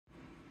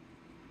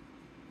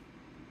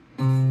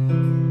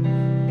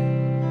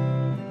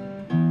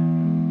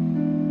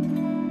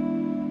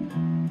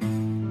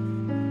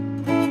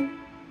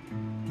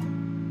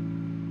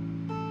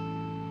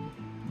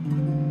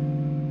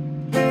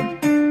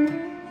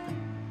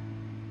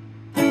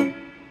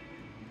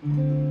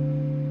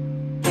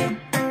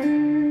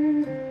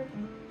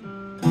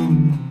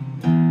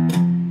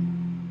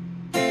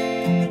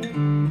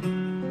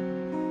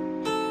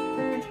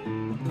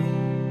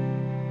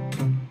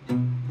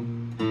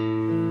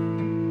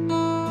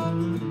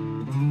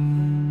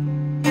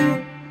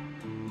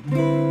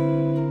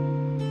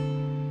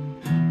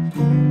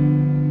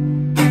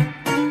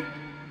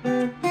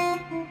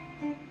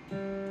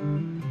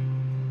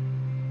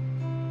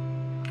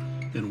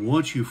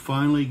once you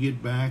finally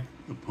get back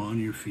upon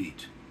your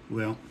feet.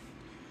 Well,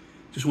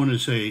 just wanted to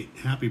say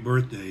happy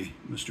birthday,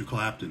 Mr.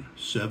 Clapton,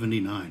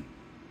 79.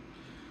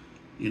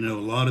 You know,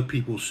 a lot of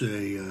people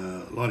say,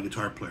 a lot of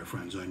guitar player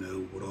friends I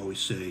know would always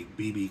say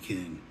B.B.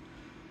 King.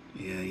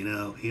 Yeah, you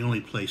know, he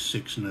only plays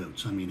 6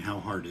 notes. I mean, how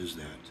hard is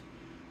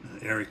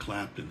that? Eric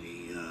Clapton,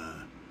 he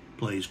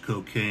plays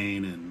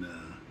Cocaine and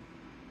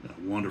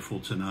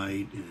Wonderful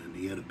Tonight, and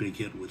he had a big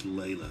hit with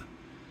Layla.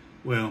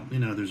 Well, you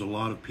know, there's a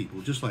lot of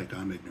people, just like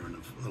I'm ignorant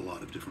of a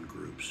lot of different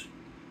groups,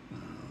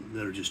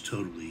 that are just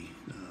totally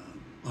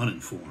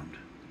uninformed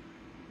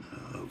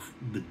of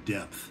the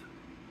depth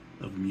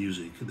of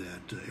music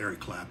that Eric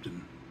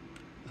Clapton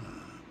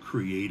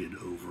created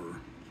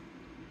over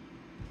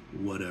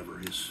whatever,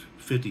 his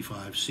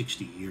 55,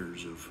 60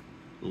 years of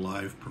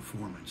live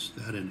performance.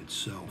 That in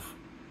itself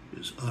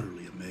is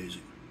utterly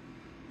amazing.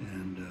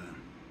 And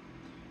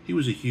he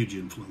was a huge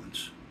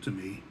influence to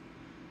me.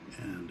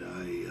 And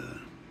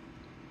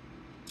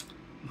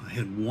I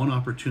had one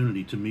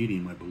opportunity to meet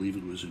him. I believe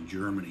it was in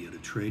Germany at a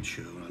trade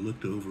show. And I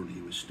looked over and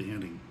he was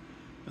standing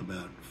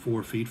about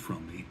 4 feet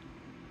from me.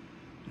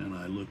 And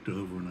I looked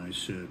over and I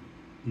said,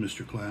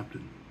 "Mr.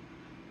 Clapton."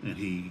 And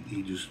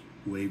he just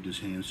waved his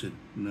hand and said,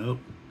 "Nope,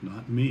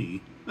 not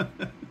me."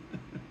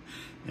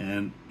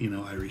 And, you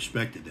know, I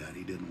respected that.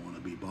 He didn't want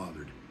to be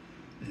bothered.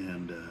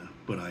 And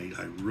but I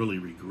really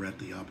regret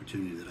the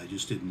opportunity that I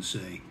just didn't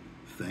say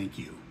thank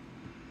you,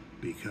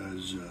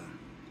 because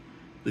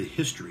the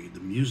history, the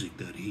music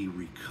that he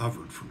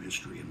recovered from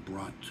history and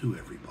brought to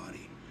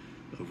everybody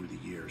over the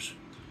years.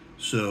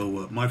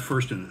 So my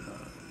first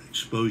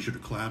exposure to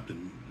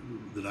Clapton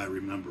that I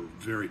remember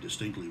very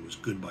distinctly was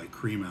Goodbye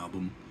Cream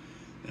album,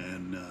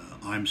 and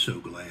I'm So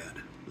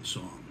Glad, the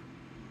song.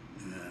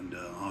 And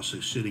also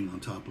Sitting on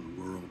Top of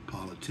the World,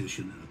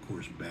 Politician, and of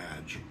course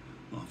Badge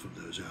off of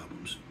those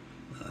albums.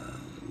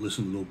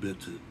 Listened a little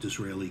bit to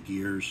Disraeli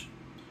Gears,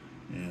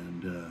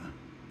 and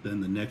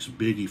then the next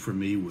biggie for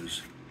me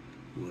was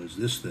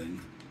this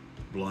thing,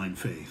 Blind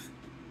Faith,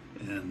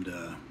 and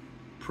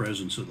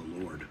Presence of the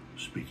Lord,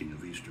 speaking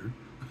of Easter.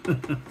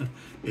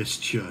 It's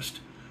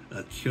just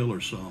a killer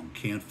song,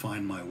 Can't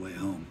Find My Way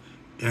Home.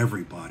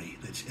 Everybody,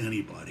 that's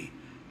anybody,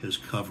 has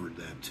covered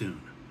that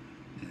tune.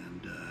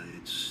 And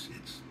it's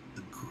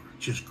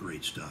just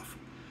great stuff.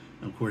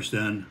 And of course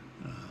then,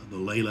 the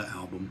Layla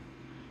album,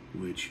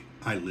 which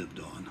I lived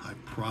on. I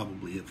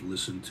probably have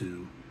listened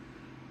to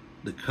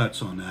the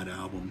cuts on that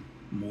album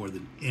more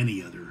than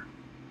any other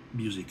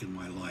music in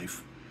my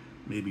life,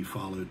 maybe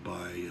followed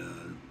by,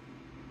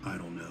 I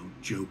don't know,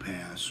 Joe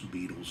Pass,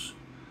 Beatles.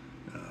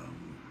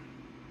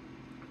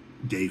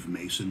 Dave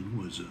Mason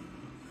was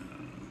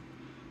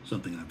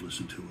something I've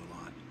listened to a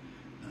lot.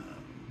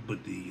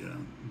 But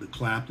the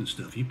Clapton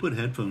stuff, you put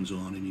headphones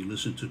on and you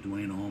listen to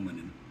Duane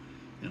Allman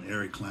and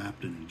Eric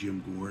Clapton and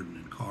Jim Gordon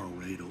and Carl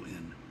Radle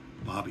and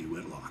Bobby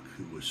Whitlock,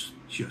 who was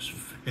just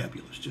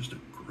fabulous, just a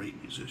great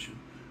musician.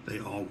 They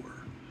all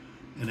were.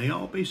 And they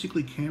all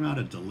basically came out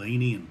of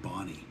Delaney and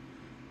Bonnie.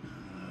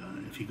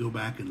 If you go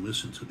back and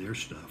listen to their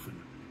stuff,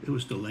 and it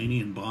was Delaney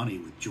and Bonnie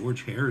with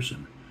George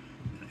Harrison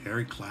and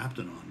Eric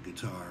Clapton on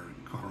guitar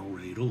and Carl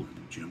Radle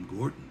and Jim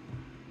Gordon.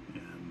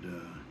 And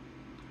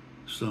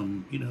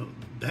you know,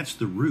 that's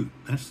the root,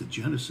 that's the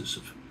genesis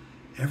of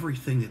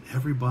everything that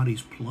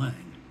everybody's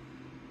playing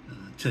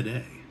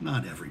today.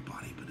 Not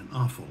everybody, but an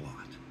awful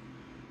lot.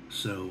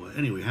 So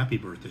anyway, happy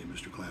birthday,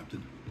 Mr.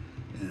 Clapton,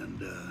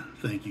 and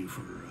thank you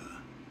for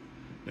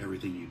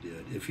everything you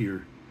did. If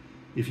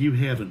you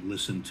haven't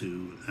listened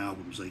to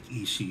albums like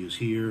EC Is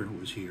Here,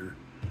 Was Here,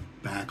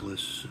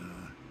 Backless,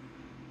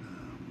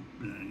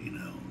 you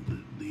know,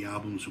 the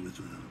albums with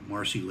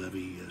Marcy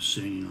Levy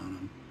singing on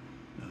them,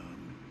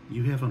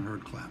 you haven't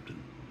heard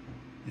Clapton.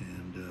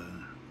 And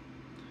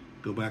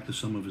go back to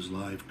some of his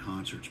live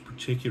concerts,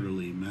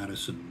 particularly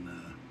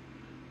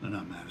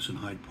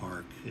Hyde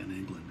Park in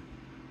England,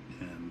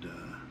 and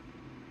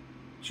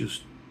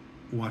just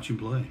watch him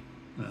play.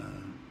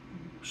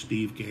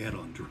 Steve Gadd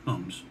on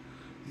drums.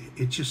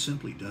 It just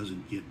simply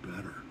doesn't get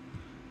better.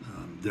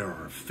 There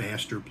are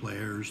faster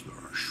players, there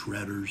are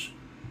shredders,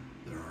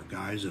 there are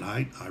guys that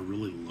I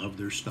really love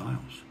their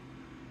styles.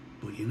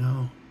 But you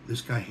know,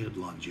 this guy had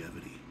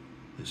longevity,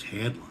 has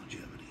had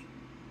longevity,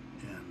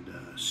 and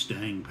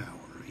staying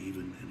power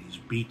even, and he's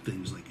beat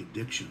things like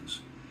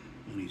addictions,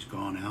 and he's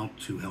gone out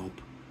to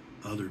help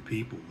other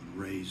people and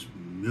raise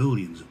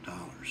millions of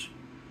dollars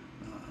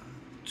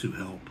to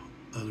help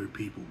other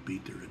people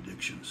beat their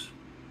addictions.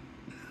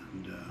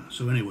 And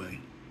so anyway,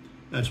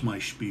 that's my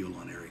spiel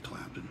on Eric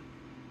Clapton.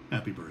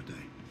 Happy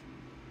birthday.